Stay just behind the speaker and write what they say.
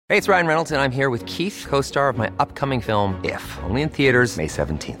Hey, it's Ryan Reynolds, and I'm here with Keith, co-star of my upcoming film, If, only in theaters May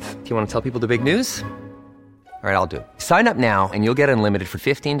 17th. Do you want to tell people the big news? All right, I'll do it. Sign up now and you'll get unlimited for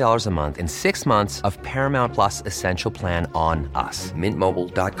 $15 a month and 6 months of Paramount Plus Essential Plan on us.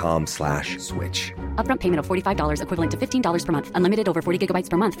 MintMobile.com/switch. Upfront payment of $45 equivalent to $15 per month. Unlimited over 40 gigabytes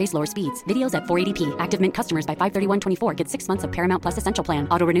per month. Face lower speeds. Videos at 480p. Active Mint customers by 531.24 get 6 months of Paramount Plus Essential Plan.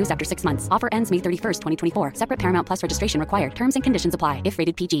 Auto renews after 6 months. Offer ends May 31st, 2024. Separate Paramount Plus registration required. Terms and conditions apply if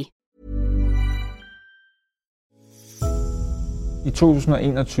rated PG. I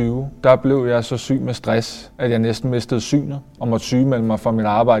 2021, der blev jeg så syg med stress, at jeg næsten mistede synet og måtte sygemelde mig fra mit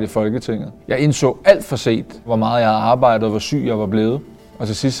arbejde i Folketinget. Jeg indså alt for sent, hvor meget jeg havde arbejdet og hvor syg jeg var blevet. Og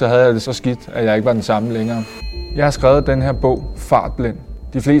til sidst så havde jeg det så skidt, at jeg ikke var den samme længere. Jeg har skrevet den her bog, Fartblind.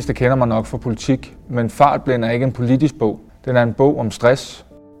 De fleste kender mig nok fra politik, men Fartblind er ikke en politisk bog. Den er en bog om stress.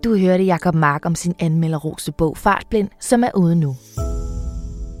 Du hørte Jacob Mark om sin anmelderroste bog Fartblind, som er ude nu.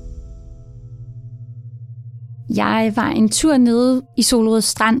 Jeg var en tur nede i Solrød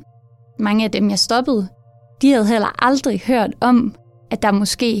Strand. Mange af dem, jeg stoppede, de havde heller aldrig hørt om, at der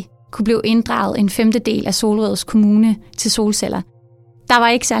måske kunne blive inddraget en 1/5 af Solrøds kommune til solceller. Der var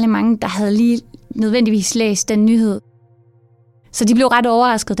ikke særlig mange, der havde lige nødvendigvis læst den nyhed. Så de blev ret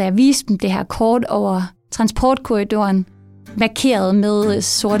overrasket, da jeg viste dem det her kort over transportkorridoren, markeret med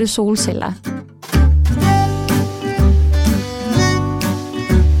sorte solceller.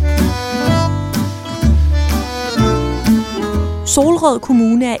 Solrød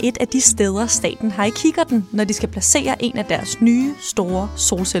Kommune er et af de steder, staten har i kikkerten, når de skal placere en af deres nye, store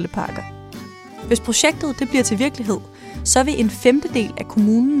solcelleparker. Hvis projektet det bliver til virkelighed, så vil en 1/5 af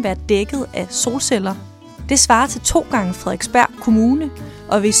kommunen være dækket af solceller. Det svarer til 2 gange Frederiksberg Kommune,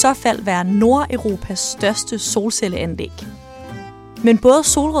 og vil i så fald være Nordeuropas største solcelleanlæg. Men både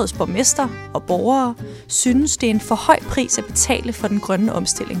Solrøds borgmester og borgere synes, det er en for høj pris at betale for den grønne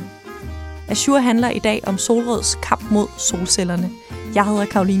omstilling. Azur handler i dag om Solrøds kamp mod solcellerne. Jeg hedder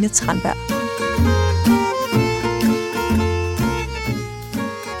Caroline Tranberg.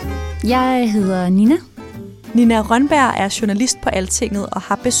 Jeg hedder Nina. Nina Rønberg er journalist på Altinget og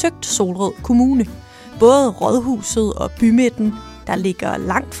har besøgt Solrød Kommune. Både rådhuset og bymidten, der ligger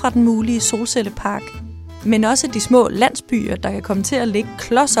langt fra den mulige solcellepark, men også de små landsbyer, der kan komme til at ligge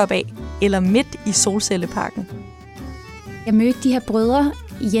klods op af eller midt i solcelleparken. Jeg mødte de her brødre,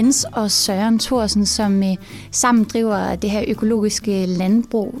 Jens og Søren Thorsen, som sammen driver det her økologiske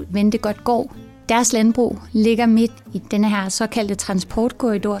landbrug, Ventegodtgård. Deres landbrug ligger midt i denne her såkaldte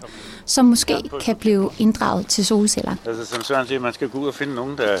transportkorridor, som måske kan blive inddraget til solceller. Altså som Søren siger, man skal gå ud og finde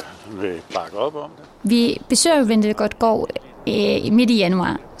nogen, der vil bakke op om det. Vi besøger Ventegodtgård midt i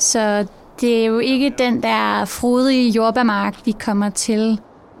januar, så det er jo ikke den der frodige jordbærmark, vi kommer til.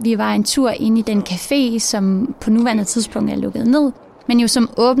 Vi var en tur ind i den café, som på nuværende tidspunkt er lukket ned, men jo som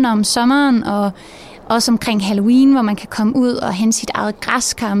åbner om sommeren, og også omkring Halloween, hvor man kan komme ud og hente sit eget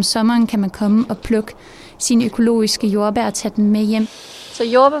græskar. Om sommeren kan man komme og plukke sine økologiske jordbær og tage dem med hjem. Så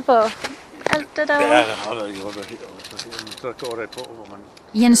jordbær på alt det der? Ja, der har været jordbær herovre. Så går der et år, hvor man...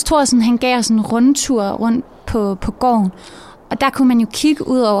 Jens Thorsen, han gav os en rundtur rundt på gården. Og der kunne man jo kigge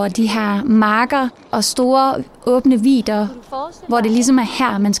ud over de her marker og store åbne vidder, hvor det ligesom er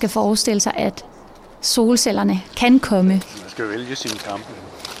her, man skal forestille sig, at solcellerne kan komme. Man skal vælge sine kampe.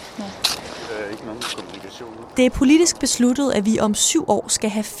 Ja. Der er ikke nogen kommunikation. Det er politisk besluttet, at vi om 7 år skal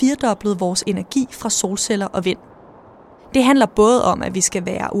have 4-doblet vores energi fra solceller og vind. Det handler både om, at vi skal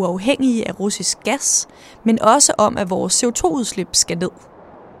være uafhængige af russisk gas, men også om, at vores CO2-udslip skal ned.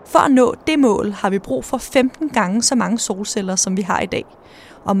 For at nå det mål har vi brug for 15 gange så mange solceller, som vi har i dag.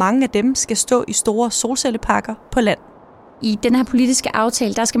 Og mange af dem skal stå i store solcelleparker på land. I den her politiske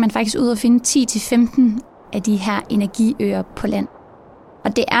aftale, der skal man faktisk ud og finde 10-15 af de her energiøer på land.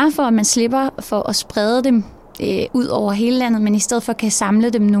 Og det er for, at man slipper for at sprede dem ud over hele landet, men i stedet for kan samle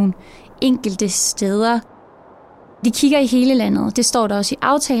dem nogle enkelte steder. De kigger i hele landet, det står der også i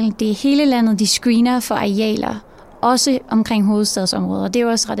aftalen. Det er hele landet, de screener for arealer, også omkring hovedstadsområdet. Og det er jo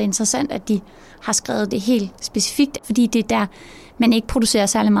også ret interessant, at de har skrevet det helt specifikt, fordi det er der, man ikke producerer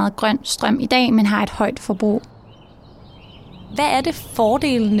særlig meget grøn strøm i dag, men har et højt forbrug. Hvad er det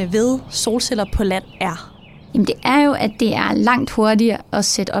fordelene ved solceller på land er? Jamen det er jo, at det er langt hurtigere at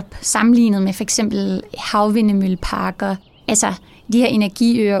sætte op sammenlignet med f.eks. havvindmølleparker, altså de her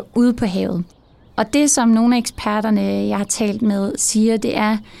energiøer ude på havet. Og det, som nogle af eksperterne, jeg har talt med, siger, det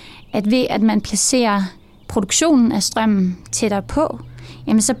er, at ved at man placerer produktionen af strømmen tættere på,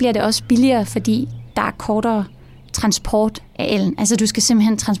 jamen så bliver det også billigere, fordi der er kortere transport af ellen. Altså du skal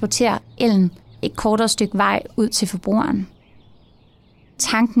simpelthen transportere ellen et kortere stykke vej ud til forbrugeren.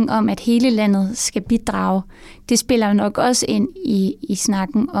 tanken om, at hele landet skal bidrage, det spiller nok også ind i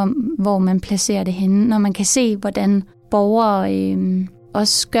snakken om, hvor man placerer det henne, når man kan se, hvordan borgere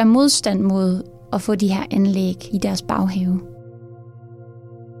også gør modstand mod at få de her anlæg i deres baghave.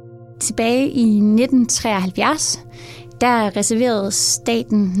 Tilbage i 1973, der reserverede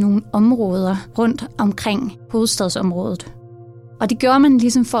staten nogle områder rundt omkring hovedstadsområdet. Og det gjorde man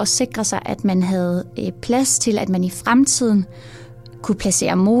ligesom for at sikre sig, at man havde plads til, at man i fremtiden kunne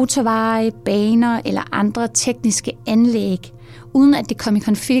placere motorveje, baner eller andre tekniske anlæg, uden at det kom i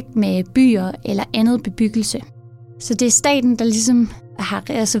konflikt med byer eller andet bebyggelse. Så det er staten, der ligesom har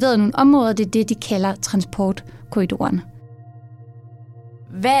reserveret nogle områder, det er det, de kalder transportkorridoren.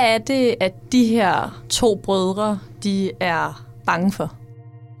 Hvad er det, at de her 2 brødre, de er bange for?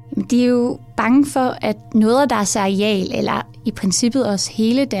 De er jo bange for, at noget af deres areal, eller i princippet også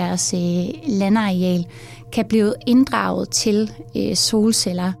hele deres landareal, kan blive inddraget til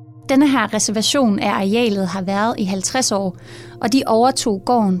solceller. Denne her reservation af arealet har været i 50 år, og de overtog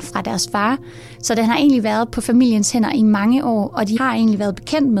gården fra deres far, så den har egentlig været på familiens hænder i mange år, og de har egentlig været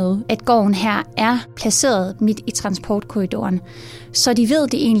bekendt med, at gården her er placeret midt i transportkorridoren. Så de ved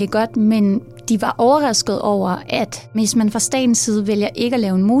det egentlig godt, men de var overrasket over, at hvis man fra statens side vælger ikke at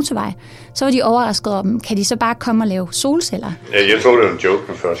lave en motorvej, så var de overrasket om, kan de så bare komme og lave solceller? Jeg tror, det var en joke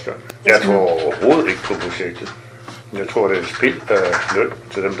den første gang. Jeg tror overhovedet ikke på projektet. Jeg tror, det er spild af løn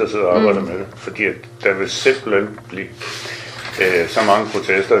til dem, der sidder og arbejder med det. Fordi der vil simpelthen blive så mange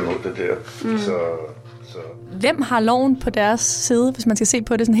protester imod det der. Så. Hvem har loven på deres side, hvis man skal se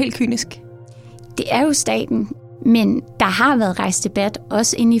på det sådan helt kynisk? Det er jo staten, men der har været rejst debat,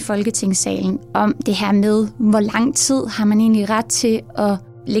 også inde i Folketingssalen, om det her med, hvor lang tid har man egentlig ret til at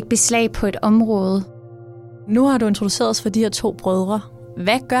lægge beslag på et område. Nu har du introduceret os for de her 2 brødre.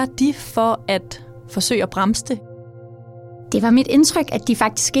 Hvad gør de for at forsøge at bremse det? Det var mit indtryk, at de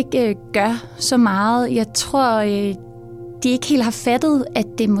faktisk ikke gør så meget. Jeg tror, de ikke helt har fattet, at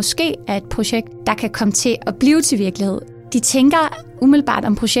det måske er et projekt, der kan komme til at blive til virkelighed. De tænker umiddelbart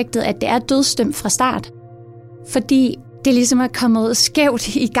om projektet, at det er dødsdømt fra start. Fordi det ligesom er kommet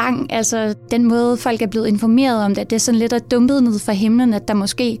skævt i gang. Altså den måde, folk er blevet informeret om det, at det er sådan lidt at dumpet ned fra himlen, at der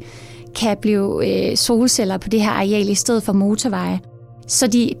måske kan blive solceller på det her areal i stedet for motorveje. Så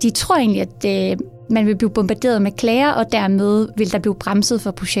de tror egentlig, at man vil blive bombarderet med klager, og dermed vil der blive bremset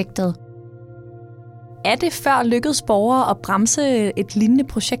for projektet. Er det før lykkedes borgere at bremse et lignende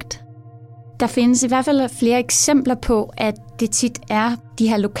projekt? Der findes i hvert fald flere eksempler på, at det tit er de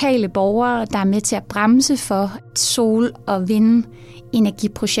her lokale borgere, der er med til at bremse for sol- og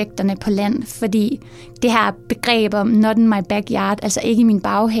vindenergiprojekterne på land. Fordi det her begreb om not in my backyard, altså ikke i min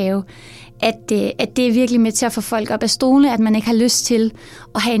baghave, at det er virkelig med til at få folk op af stolene, at man ikke har lyst til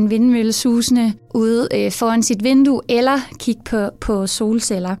at have en vindmølle susende ude foran sit vindue, eller kigge på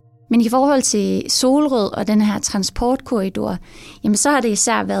solceller. Men i forhold til Solrød og den her transportkorridor, jamen så har det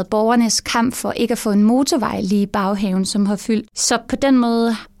især været borgernes kamp for ikke at få en motorvej lige i baghaven, som har fyldt. Så på den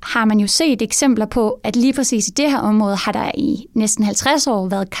måde har man jo set eksempler på, at lige præcis i det her område har der i næsten 50 år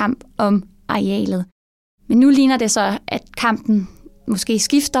været kamp om arealet. Men nu ligner det så, at kampen måske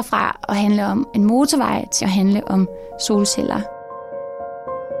skifter fra at handle om en motorvej til at handle om solceller.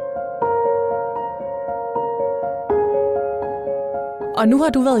 Og nu har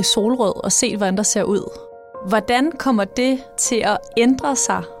du været i Solrød og set, hvordan der ser ud. Hvordan kommer det til at ændre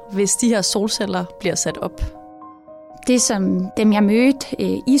sig, hvis de her solceller bliver sat op? Det, som dem jeg mødte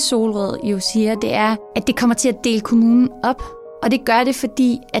i Solrød jo siger, det er, at det kommer til at dele kommunen op. Og det gør det,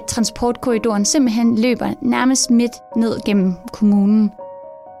 fordi at transportkorridoren simpelthen løber nærmest midt ned gennem kommunen.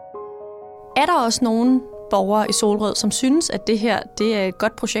 Er der også nogle borgere i Solrød, som synes, at det her det er et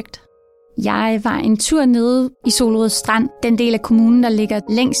godt projekt? Jeg var en tur nede i Solrød Strand, den del af kommunen, der ligger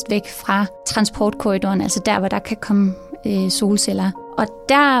længst væk fra transportkorridoren, altså der, hvor der kan komme solceller. Og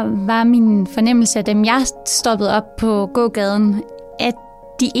der var min fornemmelse af dem, jeg stoppede op på gågaden, at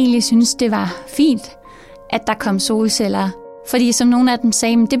de egentlig synes det var fint, at der kom solceller. Fordi som nogle af dem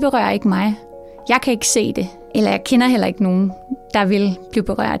sagde, det berører ikke mig. Jeg kan ikke se det, eller jeg kender heller ikke nogen, der vil blive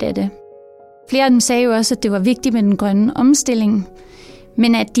berørt af det. Flere af dem sagde jo også, at det var vigtigt med den grønne omstilling,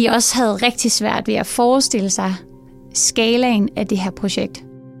 men at de også havde rigtig svært ved at forestille sig skalaen af det her projekt.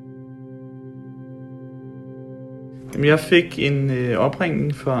 Jeg fik en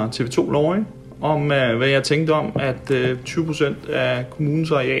opringning fra TV2 Lorry om, hvad jeg tænkte om, at 20% af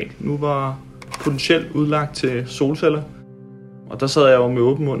kommunens areal nu var potentielt udlagt til solceller. Og der sad jeg jo med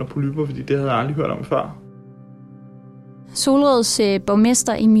åben mund og polypper, fordi det havde jeg aldrig hørt om før. Solrøds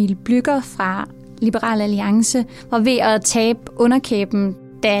borgmester Emil Blücher fra Liberal Alliance var ved at tabe underkæben,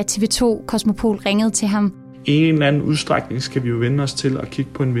 da TV2 Cosmopol ringede til ham. I en eller anden udstrækning skal vi jo vende os til at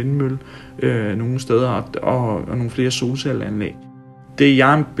kigge på en vindmølle nogle steder og nogle flere solcelleanlæg. Det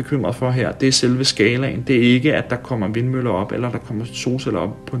jeg er bekymret for her, det er selve skalaen. Det er ikke, at der kommer vindmøller op, eller der kommer solceller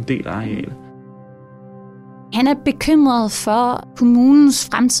op på en del af arealet. Han er bekymret for kommunens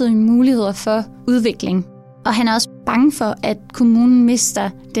fremtidige muligheder for udvikling. Og han er også bange for, at kommunen mister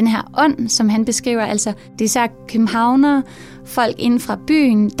den her ånd, som han beskriver. Altså, det er så københavnere, folk inden fra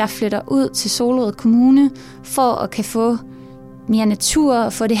byen, der flytter ud til Solrød Kommune for at kan få mere natur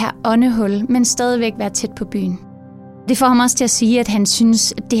og få det her åndehul, men stadigvæk være tæt på byen. Det får ham også til at sige, at han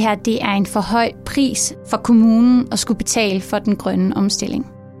synes, at det her det er en for høj pris for kommunen at skulle betale for den grønne omstilling.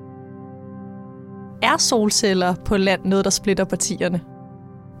 Er solceller på land noget, der splitter partierne?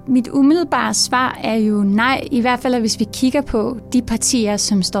 Mit umiddelbare svar er jo nej, i hvert fald hvis vi kigger på de partier,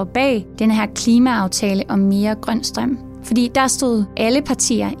 som står bag den her klimaaftale om mere grøn strøm. Fordi der stod alle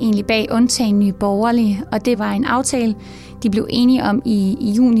partier egentlig bag, undtagen Nye Borgerlige, og det var en aftale, de blev enige om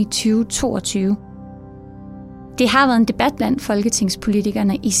i juni 2022. Det har været en debat blandt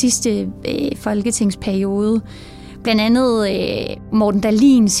folketingspolitikerne i sidste folketingsperiode. Blandt andet Morten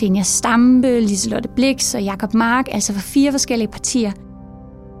Dahlin, Zenia Stampe, Liselotte Blix og Jacob Mark, altså fra 4 forskellige partier.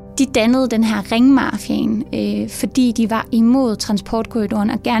 De dannede den her ringmafiaen, fordi de var imod transportkorridoren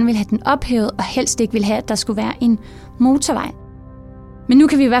og gerne ville have den ophævet, og helst ikke ville have, at der skulle være en motorvej. Men nu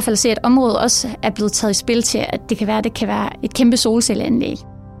kan vi i hvert fald se, at området også er blevet taget i spil til, at det kan være et kæmpe solcelleanlæg.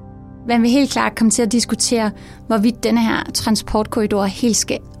 Man vil helt klart komme til at diskutere, hvorvidt denne her transportkorridor helt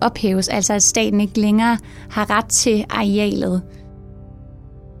skal ophæves, altså at staten ikke længere har ret til arealet.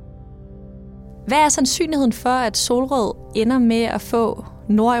 Hvad er sandsynligheden for, at Solrød ender med at få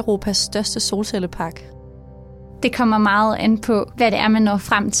Nordeuropas største solcellepark? Det kommer meget an på, hvad det er, man når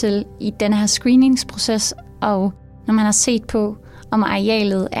frem til i denne her screeningsproces, og når man har set på, om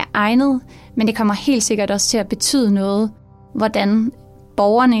arealet er egnet, men det kommer helt sikkert også til at betyde noget, hvordan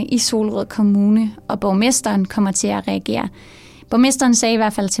borgerne i Solrød Kommune og borgmesteren kommer til at reagere. Borgmesteren sagde i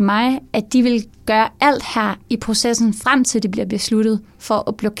hvert fald til mig, at de vil gøre alt her i processen frem til det bliver besluttet for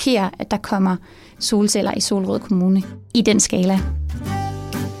at blokere, at der kommer solceller i Solrød Kommune i den skala.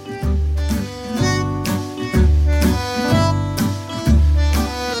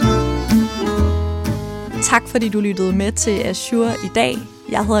 Tak fordi du lyttede med til Azure i dag.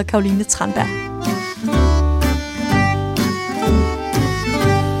 Jeg hedder Caroline Tranberg.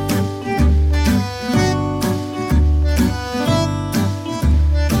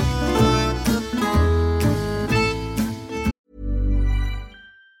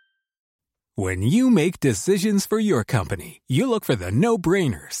 When you make decisions for your company, you look for the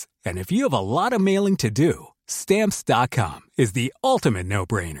no-brainers. And if you have a lot of mailing to do, Stamps.com is the ultimate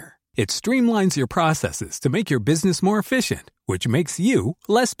no-brainer. It streamlines your processes to make your business more efficient, which makes you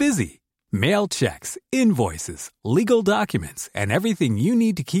less busy. Mail checks, invoices, legal documents, and everything you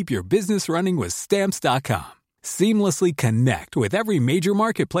need to keep your business running with Stamps.com. Seamlessly connect with every major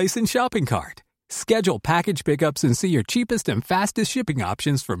marketplace and shopping cart. Schedule package pickups and see your cheapest and fastest shipping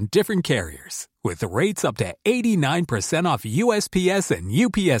options from different carriers, with rates up to 89% off USPS and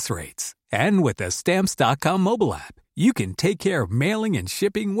UPS rates. And with the Stamps.com mobile app, you can take care of mailing and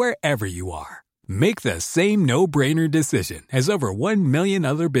shipping wherever you are. Make the same no-brainer decision as over 1 million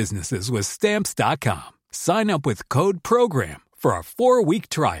other businesses with Stamps.com. Sign up with code PROGRAM for a 4-week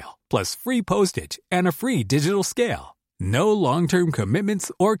trial, plus free postage and a free digital scale. No long-term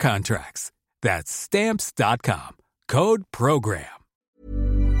commitments or contracts. That's Stamps.com. Code PROGRAM.